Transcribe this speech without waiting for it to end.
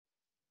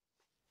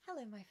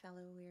Hello my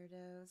fellow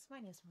weirdos, my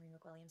name is Marie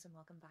McWilliams and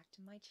welcome back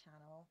to my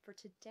channel. For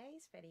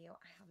today's video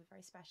I have a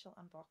very special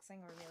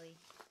unboxing, or really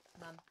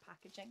an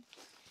unpackaging,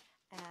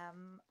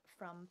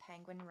 from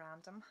Penguin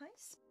Random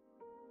House.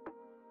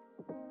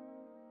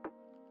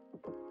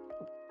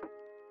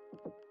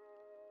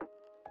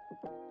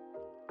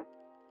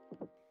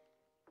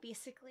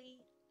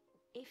 Basically,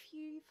 if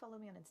you follow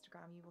me on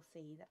Instagram you will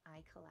see that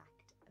I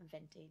collect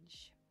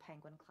vintage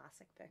Penguin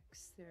classic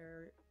books.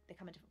 They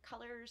come in different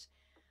colours.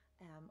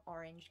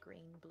 Orange,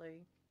 green,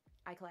 blue.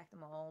 I collect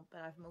them all,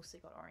 but I've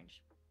mostly got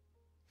orange.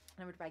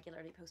 And I would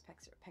regularly post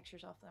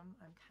pictures of them.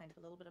 I'm kind of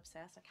a little bit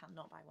obsessed. I can't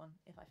not buy one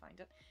if I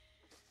find it.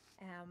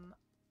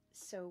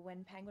 So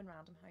when Penguin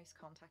Random House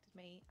contacted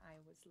me,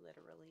 I was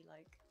literally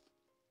like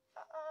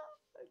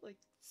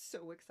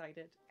so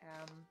excited,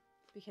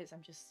 because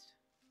I'm just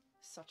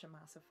such a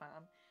massive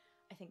fan.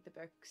 I think the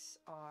books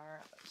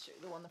are, I'll show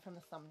you the one from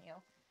the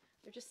thumbnail.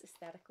 They're just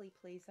aesthetically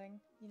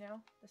pleasing, you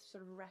know, this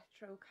sort of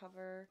retro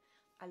cover.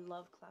 I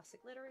love classic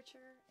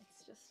literature.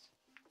 It's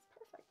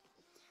perfect.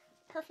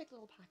 Perfect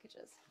little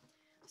packages.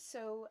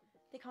 So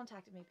they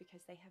contacted me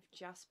because they have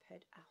just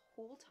put a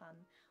whole ton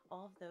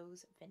of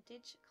those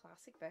vintage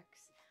classic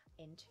books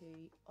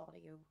into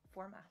audio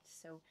format.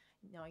 So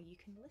now you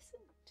can listen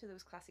to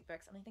those classic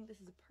books, and I think this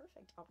is a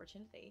perfect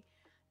opportunity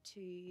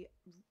to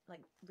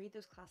read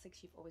those classics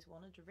you've always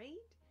wanted to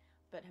read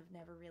but have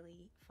never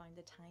really found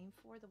the time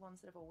for, the ones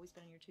that have always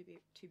been on your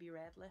to be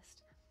read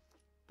list,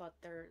 but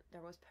they're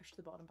always pushed to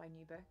the bottom by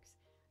new books.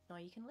 Now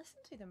you can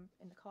listen to them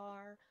in the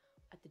car,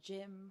 at the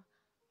gym,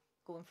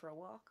 going for a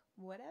walk,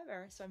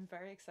 whatever. So I'm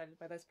very excited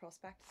by this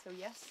prospect. So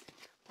yes,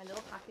 my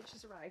little package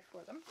has arrived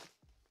for them.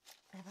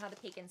 I've had a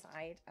peek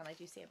inside and I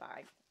do see a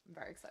bag. I'm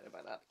very excited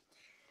about that.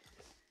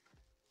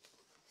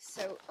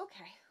 So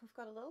okay, we've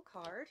got a little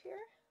card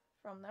here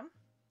from them,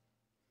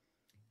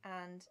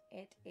 and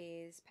it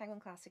is Penguin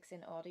Classics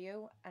in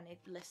audio, and it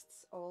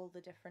lists all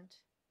the different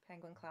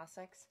Penguin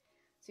classics.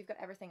 So you've got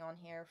everything on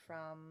here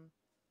from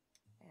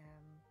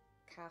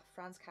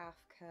Franz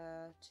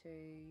Kafka to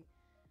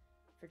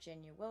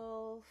Virginia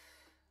Woolf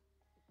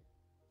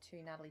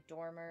to Natalie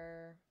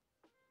Dormer.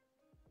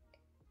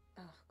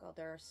 Oh god,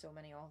 there are so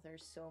many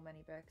authors, so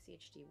many books.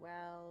 H.G.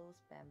 Wells,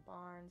 Ben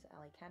Barnes,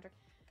 Ellie Kendrick.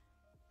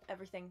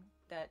 Everything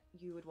that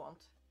you would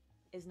want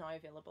is now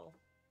available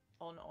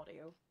on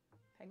audio.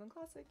 Penguin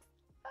Classics.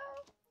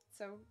 Oh.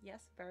 So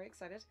yes, very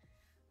excited.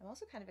 I'm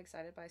also kind of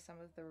excited by some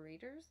of the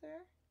readers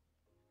there.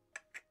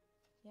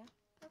 Yeah,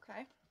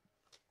 okay.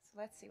 So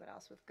let's see what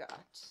else we've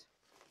got.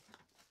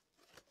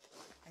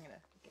 I'm gonna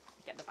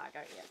get the bag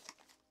out yet.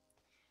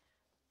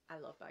 I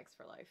love bags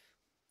for life.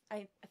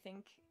 I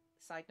think,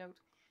 side note,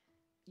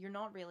 you're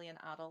not really an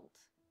adult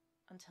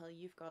until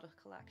you've got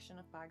a collection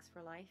of bags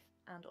for life,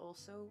 and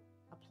also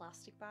a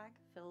plastic bag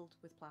filled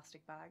with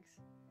plastic bags.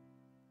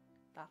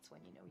 That's when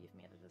you know you've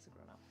made it as a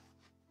grown-up.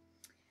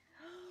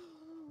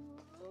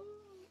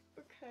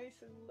 Okay,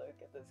 so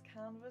look at this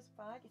canvas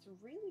bag. It's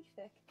really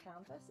thick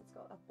canvas. It's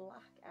got a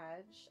black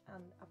edge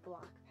and a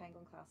black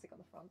Penguin Classic on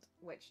the front,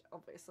 which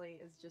obviously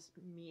is just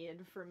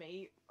made for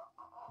me.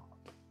 Oh,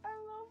 I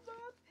love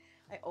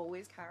that. I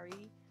always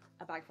carry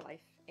a bag for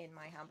life in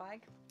my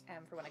handbag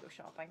for when I go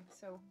shopping.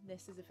 So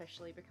this is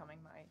officially becoming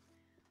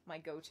my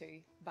go-to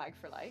bag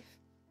for life.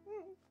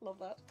 Love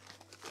that.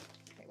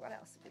 Okay, what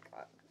else have we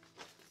got?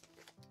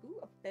 Ooh,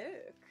 a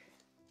book.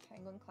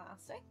 Penguin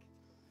Classic.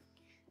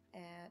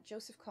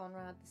 Joseph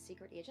Conrad, The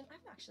Secret Agent.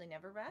 I've actually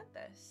never read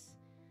this.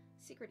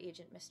 Secret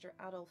Agent Mr.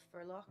 Adolf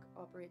Verloc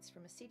operates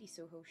from a seedy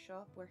Soho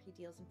shop where he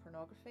deals in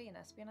pornography and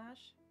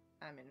espionage.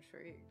 I'm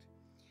intrigued.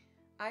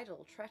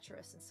 Idle,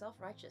 treacherous and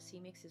self-righteous, he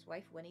makes his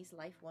wife Winnie's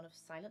life one of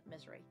silent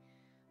misery.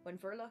 When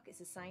Verloc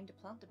is assigned to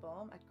plant a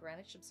bomb at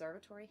Greenwich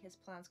Observatory, his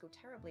plans go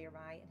terribly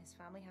awry and his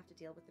family have to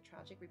deal with the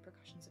tragic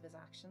repercussions of his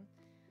action.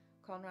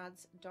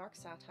 Conrad's dark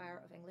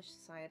satire of English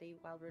society,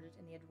 while rooted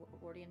in the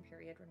Edwardian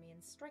period,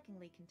 remains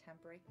strikingly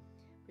contemporary,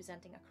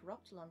 presenting a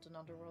corrupt London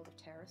underworld of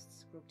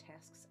terrorists,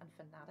 grotesques and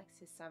fanatics.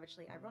 His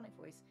savagely ironic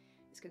voice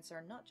is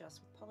concerned not just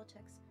with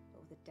politics,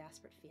 but with the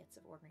desperate fates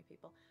of ordinary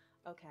people.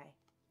 Okay,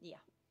 yeah,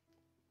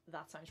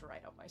 that sounds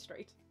right up my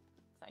street.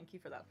 Thank you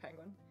for that,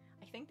 Penguin.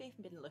 I think they've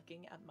been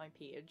looking at my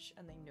page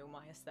and they know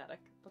my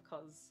aesthetic,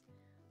 because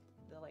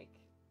they're like,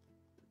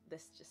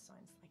 this just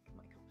sounds like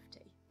my cup of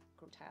tea.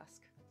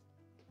 Grotesque.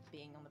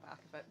 Being on the back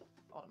of it,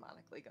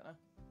 automatically gonna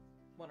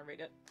want to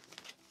read it.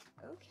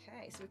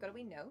 Okay, so we've got a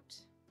wee note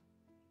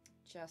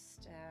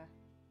just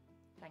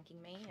thanking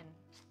me and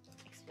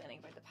explaining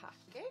about the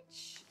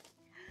package.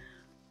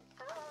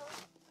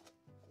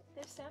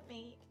 They've sent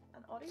me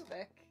an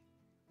audiobook.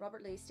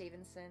 Robert Louis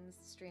Stevenson's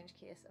The Strange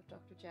Case of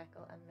Dr.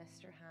 Jekyll and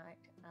Mr. Hyde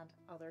and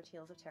Other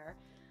Tales of Terror.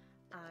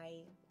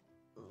 I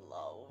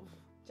love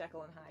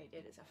Jekyll and Hyde.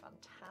 It is a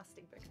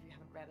fantastic book. If you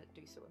haven't read it,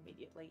 do so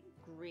immediately.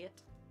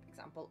 Great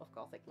example of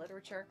Gothic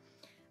literature.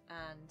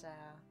 And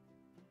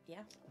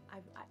yeah,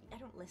 I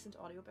don't listen to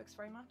audiobooks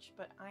very much,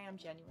 but I am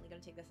genuinely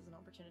going to take this as an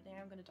opportunity.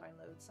 I'm going to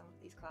download some of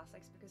these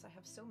classics because I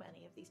have so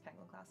many of these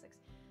Penguin classics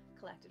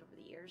collected over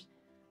the years.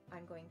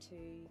 I'm going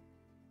to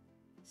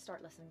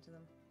start listening to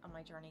them on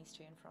my journeys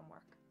to and from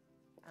work,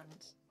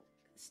 and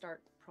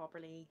start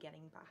properly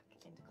getting back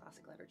into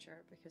classic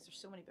literature, because there's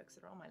so many books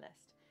that are on my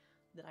list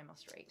that I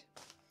must read.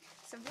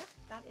 So yeah,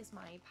 that is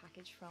my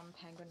package from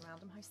Penguin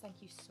Random House. Thank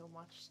you so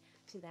much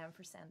to them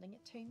for sending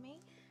it to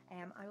me.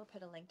 I will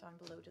put a link down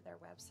below to their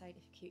website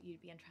if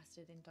you'd be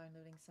interested in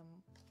downloading some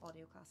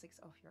audio classics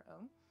of your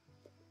own.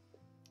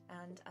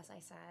 And as I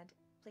said,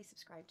 please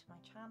subscribe to my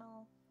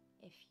channel.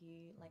 If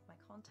you like my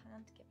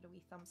content, give it a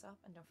wee thumbs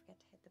up, and don't forget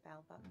to hit the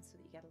bell button so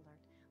that you get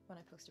alert when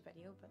I post a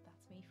video. But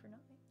that's me for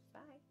now.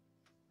 Bye!